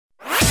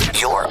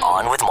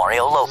On with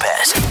Mario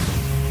Lopez.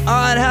 All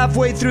right,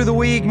 halfway through the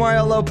week,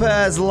 Mario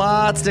Lopez,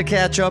 lots to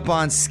catch up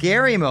on.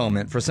 Scary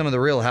moment for some of the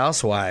Real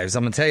Housewives.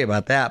 I'm going to tell you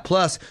about that.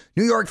 Plus,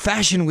 New York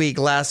Fashion Week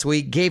last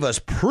week gave us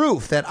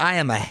proof that I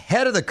am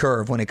ahead of the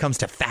curve when it comes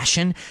to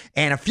fashion.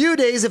 And a few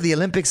days of the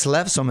Olympics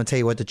left, so I'm going to tell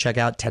you what to check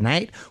out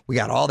tonight. We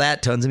got all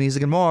that, tons of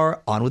music and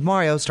more. On with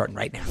Mario, starting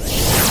right now.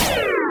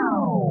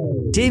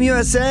 Team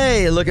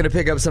USA looking to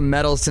pick up some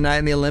medals tonight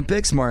in the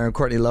Olympics. Mario and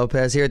Courtney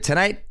Lopez here.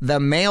 Tonight, the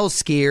male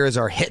skiers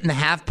are hitting the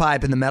half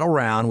pipe in the medal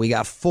round. We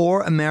got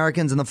 4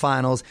 Americans in the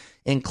finals,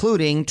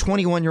 including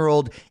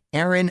 21-year-old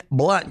Aaron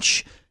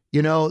Blunch.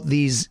 You know,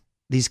 these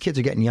kids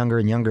are getting younger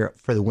and younger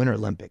for the Winter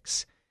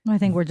Olympics. I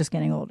think we're just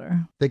getting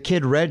older. The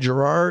kid,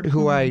 Gerard,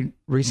 who I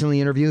recently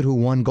interviewed, who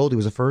won gold. He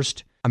was the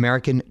first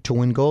American to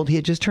win gold. He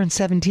had just turned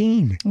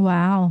 17.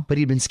 Wow. But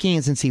he'd been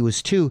skiing since he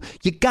was 2.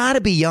 You got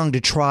to be young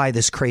to try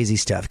this crazy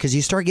stuff because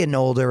you start getting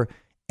older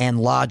and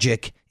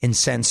logic and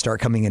sense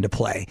start coming into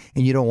play.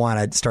 And you don't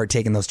want to start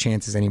taking those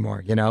chances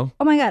anymore, you know?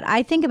 Oh my God.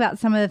 I think about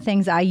some of the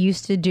things I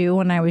used to do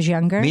when I was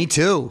younger. Me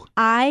too.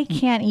 I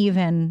can't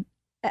even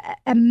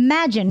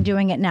imagine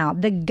doing it now.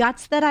 The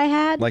guts that I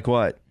had. Like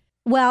what?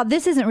 Well,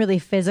 this isn't really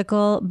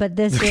physical, but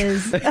this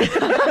is...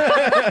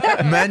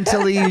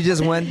 Mentally, you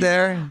just went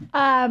there?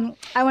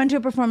 I went to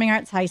a performing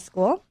arts high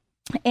school,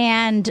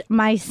 and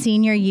my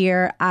senior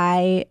year,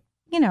 I,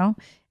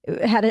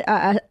 had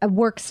a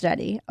work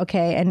study,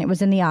 okay, and it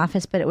was in the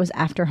office, but it was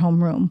after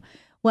homeroom.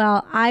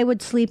 Well, I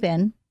would sleep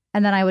in,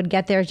 and then I would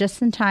get there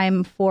just in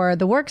time for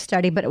the work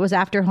study, but it was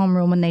after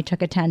homeroom when they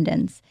took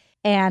attendance.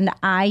 And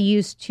I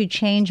used to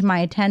change my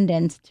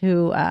attendance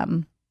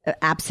to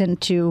absent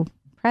to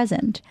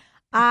present.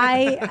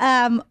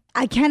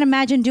 I can't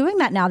imagine doing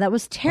that now. That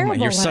was terrible.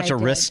 You're such a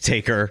risk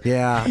taker.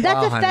 Yeah.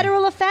 That's a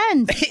federal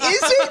offense.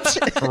 Is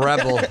it?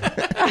 Rebel.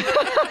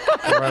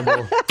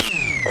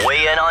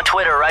 Weigh in on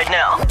Twitter right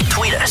now.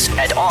 Tweet us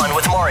at On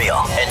With Mario.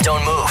 And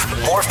don't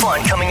move. More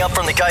fun coming up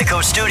from the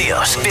Geico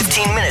Studios.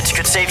 15 minutes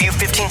could save you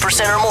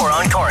 15% or more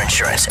on car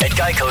insurance at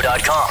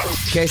geico.com.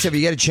 Okay, so if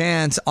you get a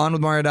chance,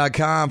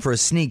 onwithmario.com for a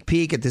sneak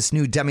peek at this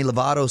new Demi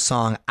Lovato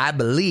song, I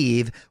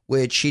Believe,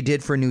 which she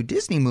did for a new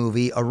Disney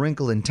movie, A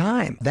Wrinkle in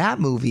Time. That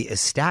movie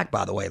is stacked,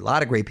 by the way. A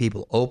lot of great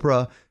people.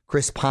 Oprah,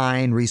 Chris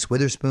Pine, Reese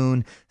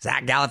Witherspoon,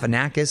 Zach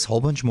Galifianakis,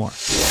 whole bunch more.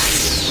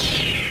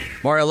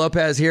 Mario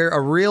Lopez here. A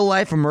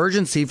real-life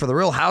emergency for the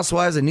Real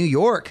Housewives of New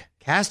York.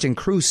 Cast and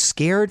crew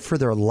scared for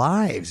their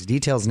lives.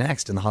 Details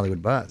next in the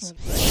Hollywood Buzz.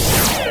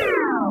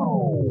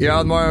 You're on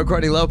with Mario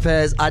Courtney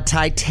Lopez. A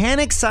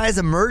Titanic-size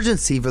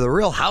emergency for the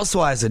Real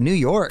Housewives of New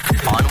York.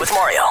 On with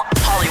Mario,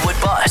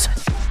 Hollywood Buzz.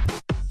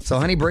 So,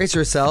 honey, brace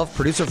yourself.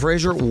 Producer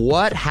Fraser,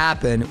 what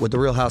happened with the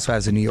Real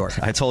Housewives of New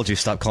York? I told you,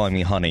 stop calling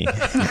me honey.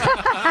 Please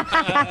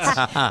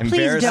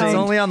don't. It's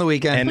only on the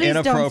weekend. And Please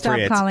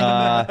inappropriate. Don't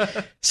stop calling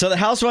him So the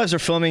Housewives are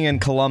filming in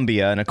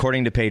Colombia, and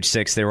according to Page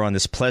 6, they were on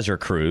this pleasure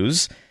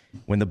cruise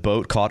when the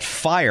boat caught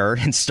fire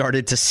and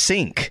started to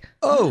sink.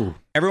 Oh.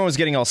 Everyone was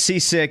getting all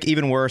seasick.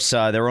 Even worse,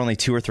 there were only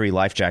 2 or 3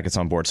 life jackets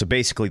on board. So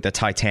basically the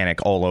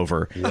Titanic all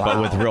over,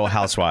 but with Real A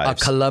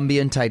Housewives.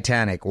 Colombian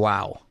Titanic.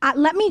 Wow.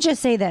 Let me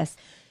just say this.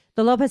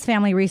 The Lopez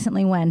family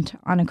recently went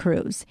on a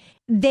cruise.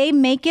 They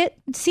make it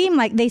seem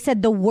like they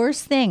said the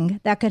worst thing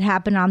that could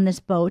happen on this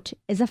boat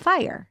is a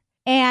fire.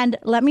 And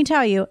let me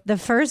tell you, the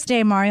first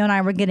day Mario and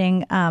I were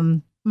getting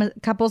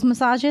couples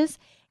massages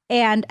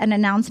and an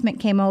announcement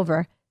came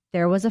over.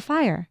 There was a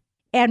fire.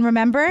 And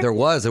remember? There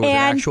was an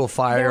actual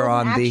fire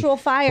on the... actual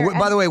fire.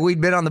 By the way,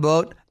 we'd been on the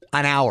boat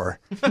an hour,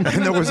 and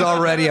there was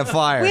already a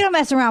fire. We don't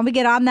mess around. We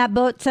get on that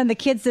boat, send the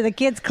kids to the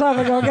kids club,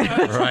 and go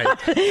get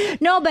Right.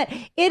 No, but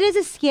it is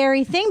a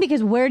scary thing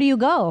because where do you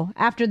go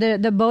after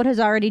the boat has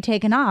already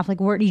taken off?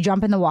 Like, where do you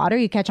jump in the water?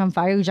 You catch on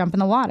fire, you jump in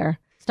the water.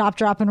 Stop,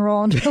 drop, and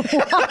roll into the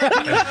water.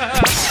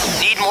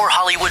 Need more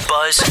Hollywood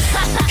buzz?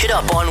 Hit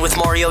up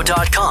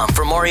onwithmario.com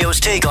for Mario's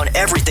take on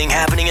everything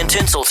happening in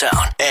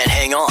Tinseltown. And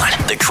hang on,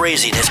 the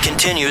craziness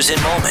continues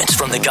in moments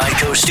from the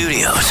Geico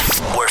Studios,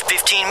 where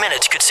 15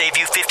 minutes could save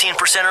you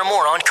 15% or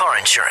more on car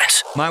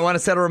insurance. Might want to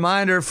set a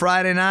reminder,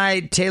 Friday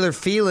night, Taylor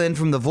Phelan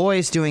from The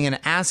Voice doing an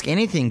Ask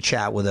Anything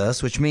chat with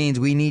us, which means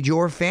we need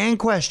your fan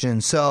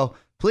questions. So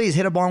please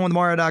hit up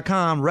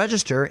onwithmario.com,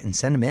 register, and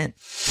send them in.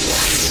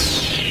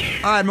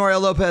 All right, Mario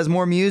Lopez,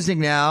 more music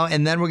now,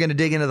 and then we're going to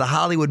dig into the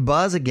Hollywood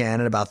Buzz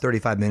again in about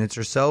 35 minutes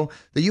or so.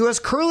 The U.S.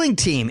 curling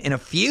team in a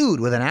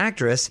feud with an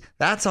actress,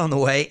 that's on the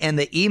way, and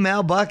the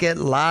email bucket,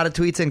 a lot of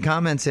tweets and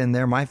comments in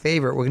there. My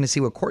favorite. We're going to see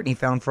what Courtney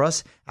found for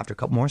us after a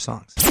couple more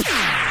songs.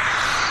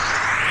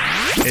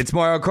 It's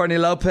Mario Courtney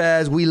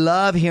Lopez. We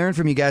love hearing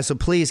from you guys, so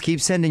please keep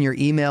sending your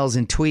emails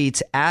and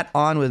tweets at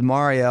On With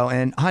Mario.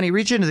 And, honey,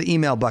 reach into the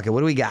email bucket.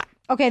 What do we got?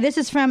 Okay, this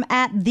is from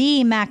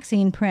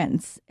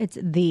 @the_Maxine_Prince. It's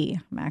the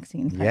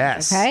Maxine Prince.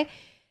 Yes. Okay.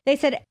 They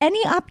said,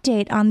 any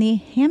update on the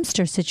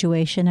hamster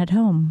situation at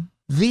home?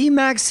 The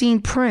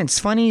Maxine Prince.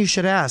 Funny you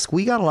should ask.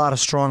 We got a lot of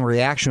strong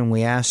reaction when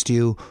we asked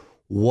you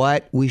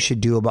what we should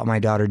do about my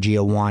daughter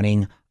Gia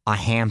wanting a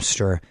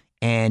hamster.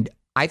 And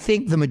I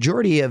think the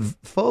majority of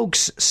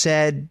folks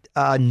said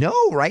no,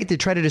 right? They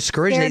try to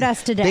discourage. Scared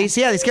us to death. They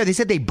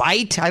said they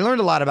bite. I learned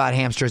a lot about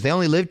hamsters. They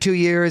only live 2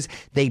 years.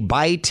 They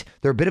bite.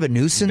 They're a bit of a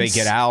nuisance. They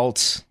get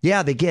out.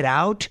 Yeah, they get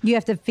out. You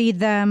have to feed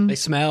them. They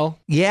smell.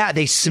 Yeah,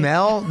 they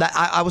smell.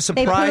 I was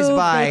surprised poop,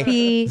 by they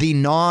pee. the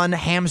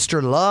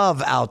non-hamster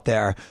love out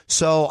there.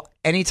 So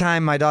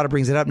anytime my daughter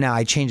brings it up now,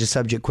 I change the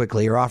subject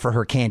quickly or offer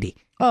her candy.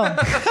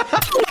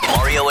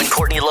 Mario and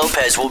Courtney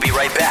Lopez will be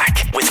right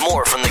back with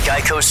more from the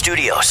Geico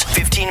Studios.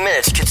 15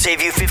 minutes could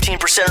save you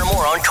 15% or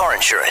more on car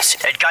insurance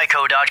at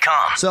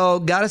geico.com. So,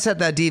 gotta set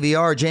that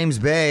DVR. James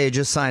Bay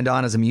just signed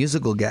on as a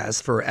musical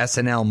guest for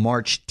SNL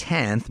March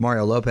 10th.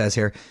 Mario Lopez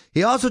here.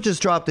 He also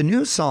just dropped a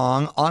new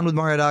song,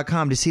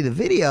 onwithmario.com, to see the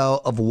video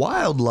of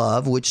Wild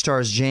Love, which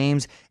stars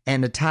James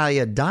and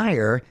Natalia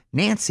Dyer,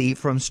 Nancy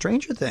from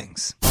Stranger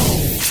Things.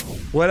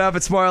 What up?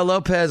 It's Mario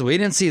Lopez. We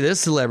didn't see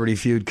this celebrity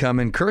feud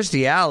coming.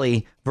 Kirstie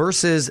Alley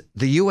versus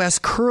the U.S.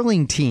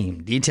 curling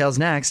team. Details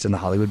next in the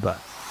Hollywood Buzz.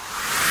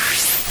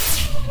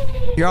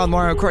 You're on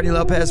Mario, Courtney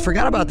Lopez.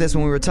 Forgot about this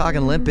when we were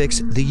talking Olympics.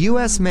 The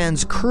U.S.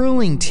 men's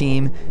curling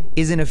team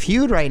is in a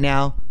feud right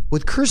now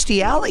with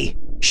Kirstie Alley.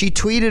 She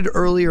tweeted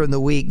earlier in the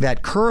week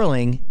that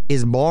curling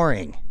is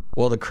boring.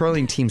 Well, the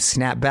curling team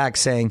snapped back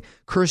saying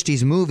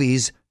Kirstie's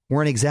movies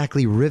weren't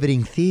exactly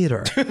riveting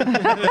theater.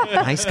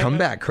 Nice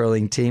comeback,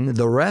 curling team.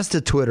 The rest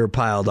of Twitter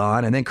piled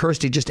on, and then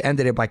Kirstie just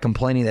ended it by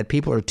complaining that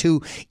people are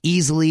too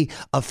easily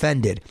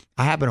offended.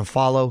 I happen to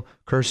follow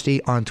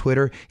Kirstie on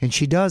Twitter, and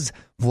she does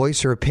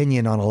voice her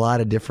opinion on a lot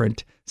of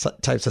different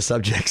types of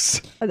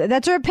subjects.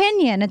 That's her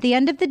opinion. At the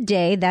end of the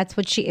day, that's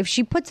what if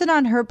she puts it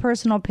on her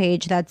personal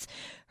page, that's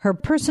her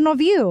personal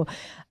view.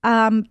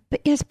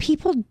 But yes,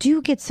 people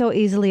do get so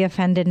easily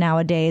offended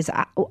nowadays.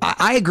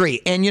 I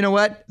agree. And you know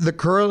what? The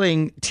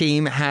curling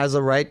team has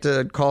a right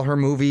to call her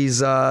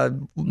movies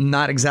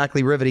not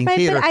exactly riveting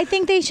theater. But I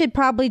think they should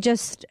probably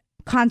just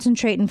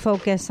concentrate and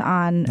focus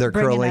on their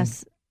bringing curling.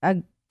 us a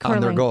curling.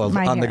 On their goals.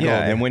 My On the hair. goal.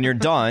 Yeah, and when you're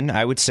done,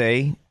 I would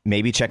say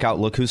maybe check out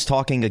Look Who's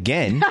Talking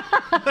Again,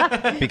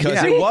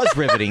 because it was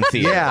riveting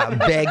theater. Yeah,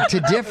 beg to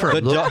differ.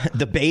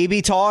 The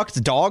baby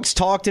talked, dogs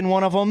talked in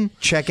one of them.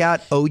 Check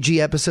out OG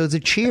episodes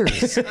of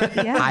Cheers.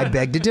 Yeah. I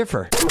beg to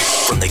differ.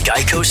 From the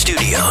Geico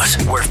Studios,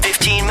 where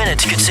 15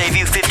 minutes could save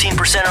you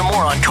 15% or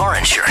more on car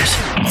insurance.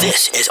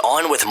 This is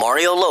On with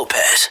Mario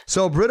Lopez.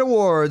 So Brit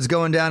Awards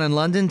going down in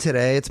London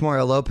today. It's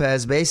Mario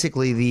Lopez.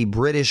 Basically, the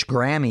British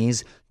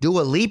Grammys.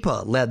 Dua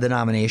Lipa led the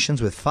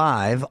nominations with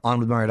 5.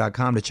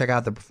 OnWithMario.com to check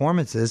out the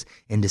performances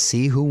and to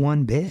see who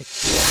won big.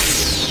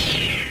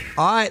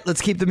 All right, let's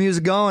keep the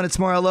music going. It's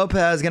Mario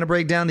Lopez going to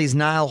break down these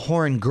Niall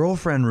Horan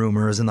girlfriend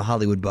rumors in the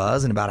Hollywood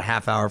Buzz in about a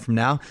half hour from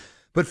now.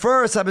 But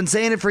first, I've been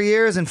saying it for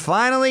years, and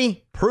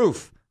finally,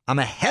 proof. I'm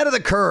ahead of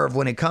the curve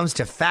when it comes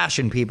to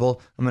fashion,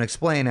 people. I'm going to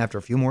explain after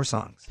a few more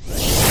songs.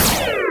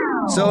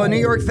 So, New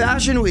York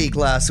Fashion Week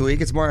last week,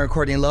 it's Mario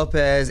Courtney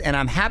Lopez, and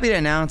I'm happy to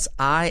announce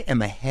I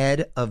am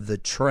ahead of the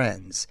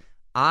trends.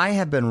 I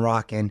have been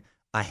rocking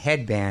a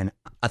headband,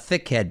 a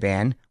thick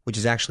headband, which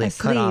is actually a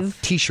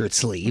cut-off T-shirt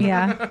sleeve,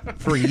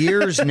 for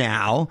years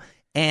now.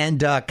 And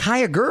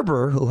Kaya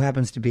Gerber, who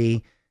happens to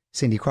be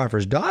Cindy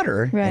Crawford's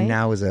daughter, and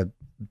now is a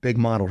big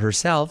model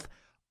herself,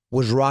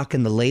 was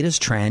rocking the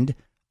latest trend,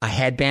 a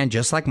headband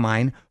just like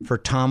mine, for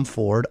Tom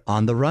Ford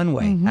on the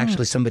runway. Mm-hmm.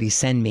 Actually, somebody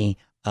sent me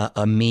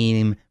a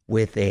meme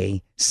with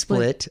a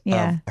split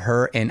of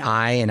her and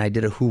I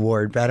did a Who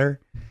Wore It Better.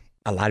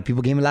 A lot of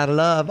people gave me a lot of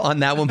love on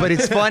that one, but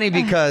it's funny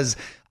because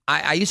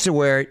I used to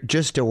wear it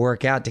just to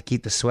work out, to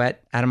keep the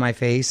sweat out of my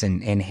face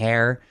and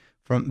hair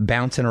from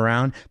bouncing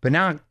around. But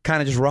now I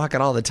kind of just rock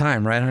it all the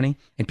time, right, honey?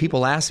 And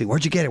people ask me,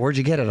 where'd you get it? Where'd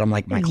you get it? I'm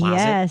like, my closet.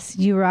 Yes,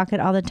 you rock it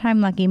all the time.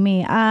 Lucky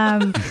me.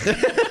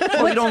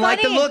 Oh, you don't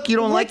like the look? You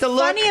don't like the look?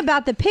 What's funny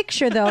about the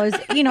picture, though, is,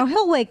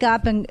 he'll wake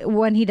up and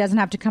when he doesn't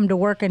have to come to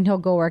work and he'll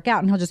go work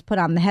out and he'll just put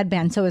on the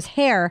headband. So his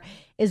hair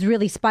is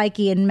really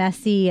spiky and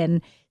messy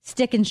and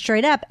sticking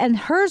straight up. And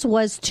hers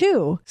was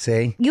too.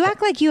 See? You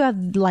act like you have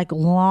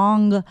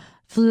long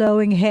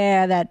flowing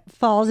hair that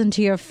falls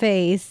into your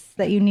face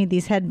that you need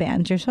these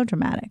headbands. You're so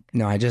dramatic.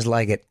 No, I just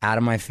like it out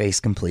of my face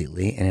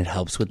completely, and it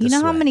helps with the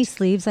sweat. How many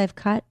sleeves I've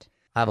cut?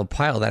 I have a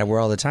pile that I wear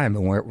all the time,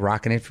 but we're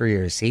rocking it for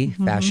years. See?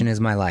 Mm-hmm. Fashion is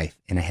my life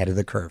and ahead of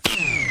the curve.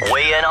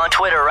 Weigh in on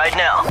Twitter right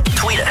now.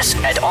 Tweet us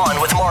at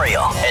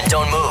OnWithMario. And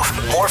don't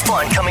move. More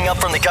fun coming up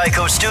from the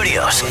Geico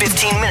Studios.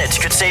 15 minutes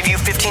could save you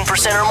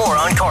 15% or more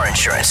on car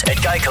insurance at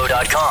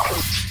geico.com.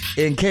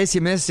 In case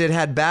you missed it,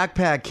 had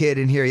Backpack Kid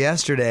in here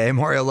yesterday.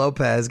 Mario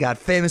Lopez got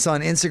famous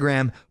on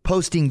Instagram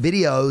posting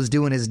videos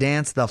doing his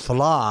dance, The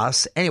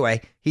Floss.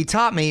 Anyway, he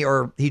taught me,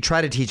 or he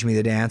tried to teach me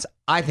the dance.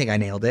 I think I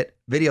nailed it.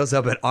 Videos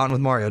up at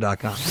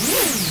onwithmario.com.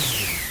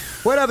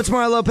 What up? It's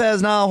Mario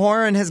Lopez. Niall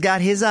Horan has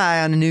got his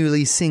eye on a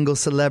newly single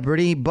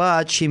celebrity,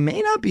 but she may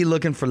not be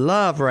looking for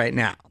love right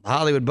now. The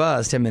Hollywood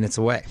Buzz, 10 minutes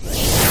away.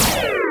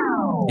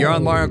 You're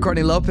on Mario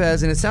Courtney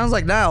Lopez, and it sounds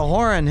like Niall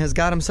Horan has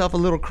got himself a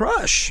little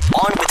crush.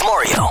 On with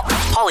Mario,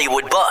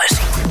 Hollywood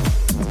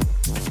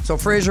Buzz. So,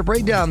 Fraser,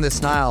 break down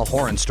this Niall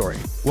Horan story.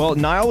 Well,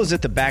 Niall was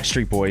at the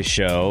Backstreet Boys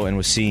show and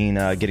was seen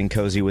getting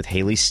cozy with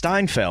Haley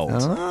Steinfeld.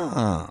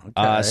 Oh,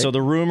 okay. So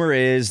the rumor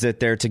is that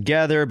they're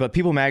together, but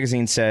People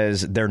Magazine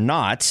says they're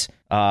not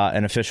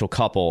an official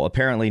couple.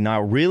 Apparently,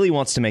 Niall really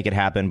wants to make it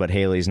happen, but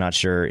Haley's not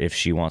sure if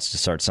she wants to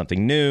start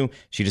something new.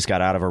 She just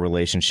got out of a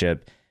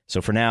relationship.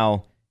 So for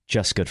now,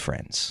 just good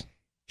friends.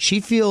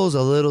 She feels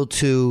a little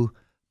too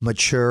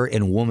mature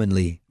and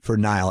womanly for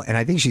Niall, and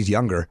I think she's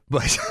younger,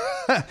 but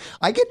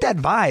I get that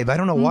vibe. I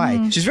don't know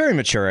why. She's very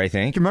mature, I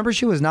think. Remember,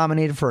 she was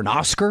nominated for an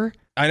Oscar?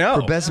 I know.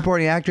 For Best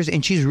Supporting Actress,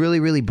 and she's really,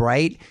 really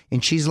bright,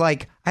 and she's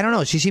like, I don't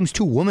know, she seems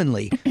too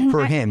womanly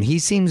for him. He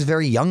seems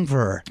very young for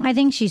her. I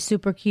think she's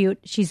super cute.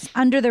 She's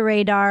under the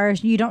radar.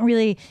 You don't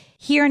really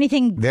hear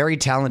anything. Very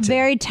talented.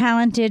 Very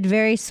talented,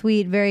 very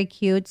sweet, very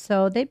cute.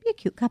 So they'd be a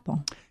cute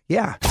couple.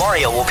 Yeah.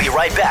 Mario will be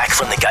right back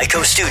from the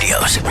Geico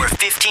Studios, where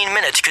 15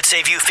 minutes could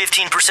save you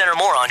 15% or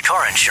more on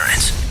car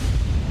insurance.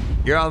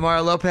 You're on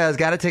Mario Lopez.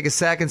 Got to take a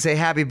second, say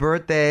happy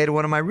birthday to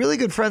one of my really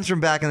good friends from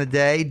back in the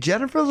day,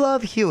 Jennifer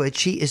Love Hewitt.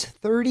 She is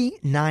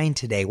 39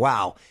 today.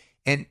 Wow.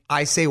 And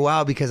I say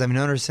wow because I've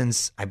known her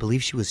since I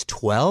believe she was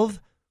 12,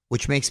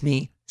 which makes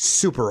me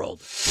super old.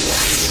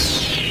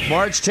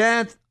 March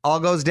 10th, all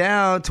goes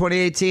down.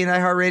 2018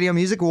 iHeartRadio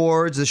Music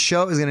Awards. The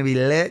show is going to be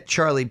lit.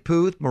 Charlie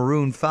Puth,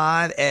 Maroon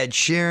 5, Ed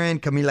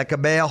Sheeran, Camila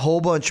Cabello, a whole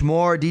bunch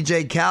more.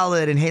 DJ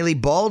Khaled and Haley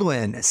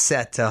Baldwin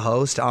set to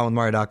host.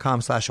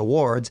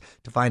 OnWithMario.com/awards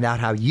to find out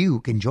how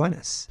you can join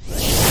us.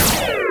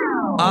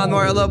 On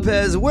Mario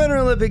Lopez, Winter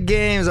Olympic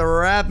Games are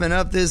wrapping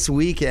up this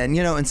weekend.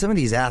 You know, and some of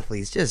these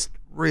athletes just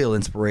real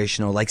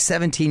inspirational, like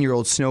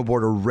 17-year-old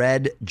snowboarder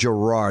Red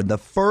Gerard, the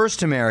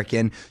first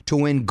American to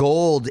win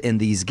gold in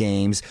these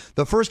games,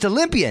 the first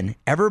Olympian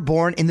ever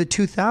born in the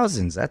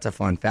 2000s. That's a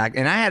fun fact.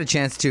 And I had a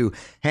chance to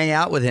hang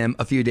out with him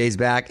a few days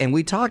back, and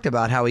we talked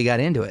about how he got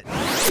into it.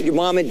 Your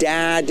mom and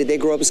dad, did they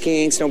grow up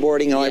skiing,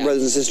 snowboarding, all your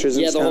brothers and sisters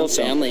and stuff? Yeah, the whole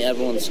family,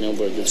 everyone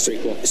snowboards. It's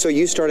pretty cool. So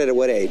you started at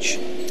what age?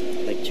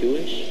 Like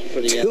two-ish?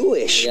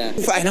 Two-ish? Yeah.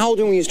 And how old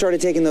were you when you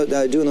started taking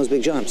doing those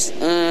big jumps?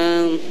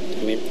 I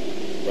mean,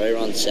 right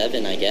around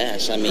 7, I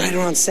guess. Right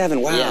around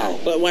 7, wow. Yeah,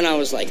 but when I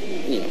was like,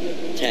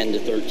 10 to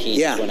 13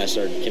 is when I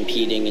started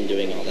competing and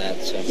doing all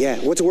that. So. Yeah,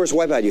 what's the worst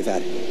wipeout you've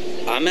had?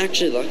 I'm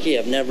actually lucky.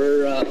 I've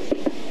never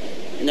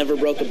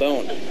broke a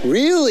bone.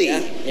 Really?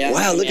 Yeah.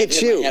 Wow, look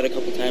at you. I had a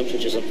couple times,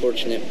 which is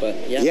unfortunate,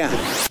 but yeah.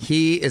 Yeah.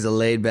 He is a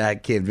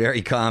laid-back kid,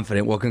 very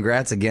confident. Well,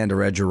 congrats again to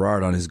Red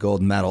Gerard on his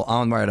gold medal.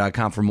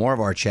 OnWithMario.com for more of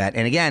our chat.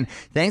 And again,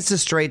 thanks to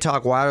Straight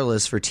Talk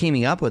Wireless for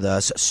teaming up with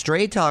us.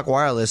 Straight Talk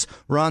Wireless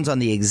runs on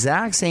the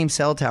exact same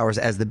cell towers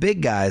as the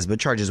big guys, but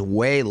charges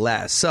way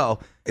less. So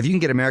if you can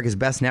get America's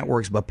best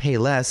networks but pay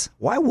less,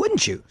 why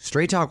wouldn't you?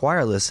 Straight Talk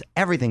Wireless,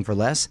 everything for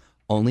less.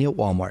 Only at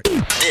Walmart.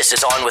 This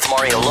is On with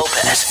Mario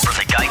Lopez from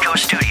the Geico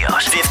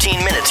Studios.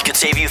 15 minutes could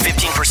save you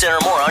 15%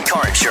 or more on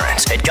car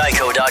insurance at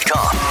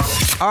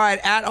geico.com. All right,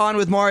 at On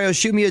with Mario,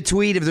 shoot me a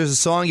tweet if there's a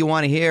song you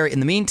want to hear.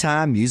 In the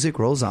meantime, music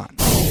rolls on.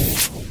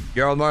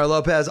 You're on Mario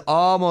Lopez,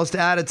 almost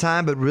out of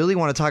time, but really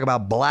want to talk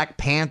about Black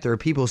Panther.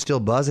 People still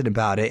buzzing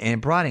about it, and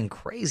it brought in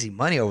crazy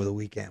money over the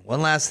weekend.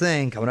 One last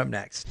thing coming up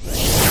next.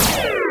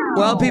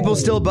 Well, people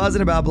still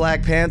buzzing about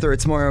Black Panther.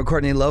 It's Mario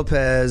Courtney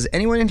Lopez.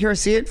 Anyone in here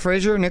see it?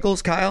 Fraser,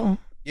 Nichols, Kyle?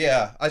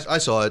 Yeah, I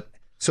saw it.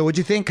 So what'd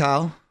you think,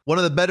 Kyle? One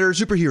of the better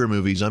superhero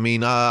movies. I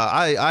mean,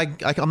 I'm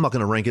not going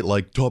to rank it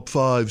like top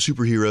 5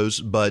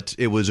 superheroes, but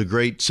it was a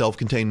great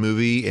self-contained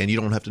movie, and you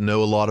don't have to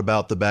know a lot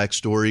about the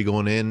backstory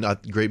going in.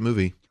 Great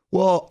movie.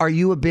 Well, are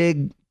you a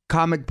big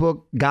comic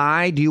book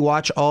guy? Do you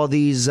watch all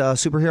these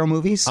superhero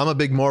movies? I'm a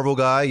big Marvel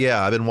guy.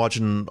 Yeah, I've been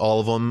watching all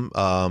of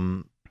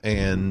them.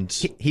 And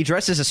he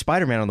dresses as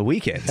Spider-Man on the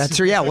weekends. That's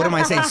true. Yeah. What am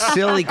I saying?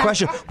 Silly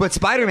question. But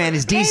Spider-Man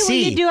is DC. Hey,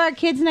 will you do our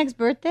kid's next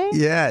birthday?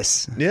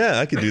 Yes. Yeah,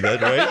 I could do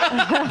that, right?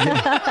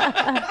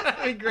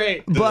 That'd be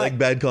great. But like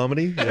bad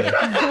comedy.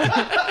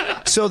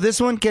 Yeah. So this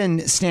one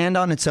can stand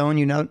on its own.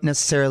 You don't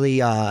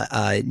necessarily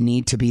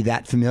need to be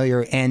that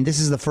familiar. And this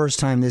is the first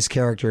time this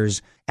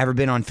character's ever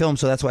been on film,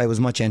 so that's why it was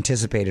much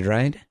anticipated,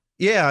 right?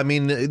 Yeah, I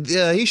mean,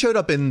 he showed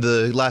up in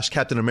the last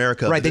Captain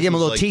America. Right, they gave him a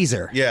little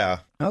teaser. Yeah.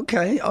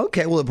 Okay.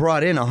 Well, it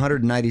brought in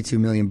 $192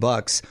 million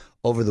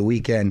over the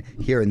weekend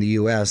here in the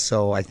U.S.,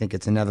 so I think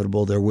it's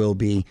inevitable there will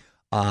be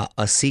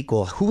a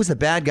sequel. Who was the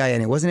bad guy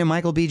in it? Wasn't it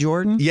Michael B.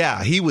 Jordan?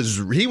 Yeah, he was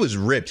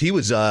ripped. He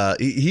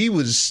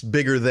was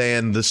bigger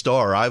than the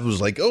star. I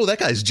was like, oh, that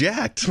guy's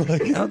jacked.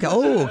 Okay.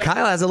 Oh,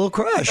 Kyle has a little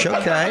crush.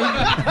 Okay.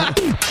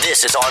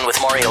 This is On with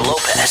Mario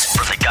Lopez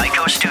from the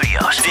Geico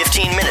Studios.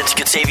 15 minutes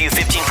could save you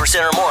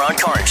 15% or more on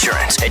car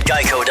insurance at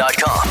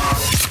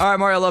geico.com. All right,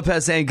 Mario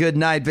Lopez saying good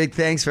night. Big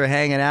thanks for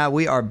hanging out.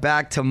 We are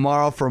back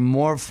tomorrow for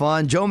more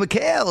fun. Joe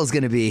McHale is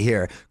going to be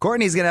here.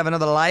 Courtney's going to have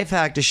another life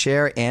hack to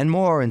share and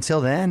more.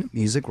 Until then,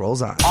 music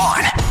rolls on.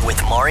 On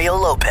with Mario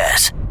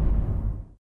Lopez.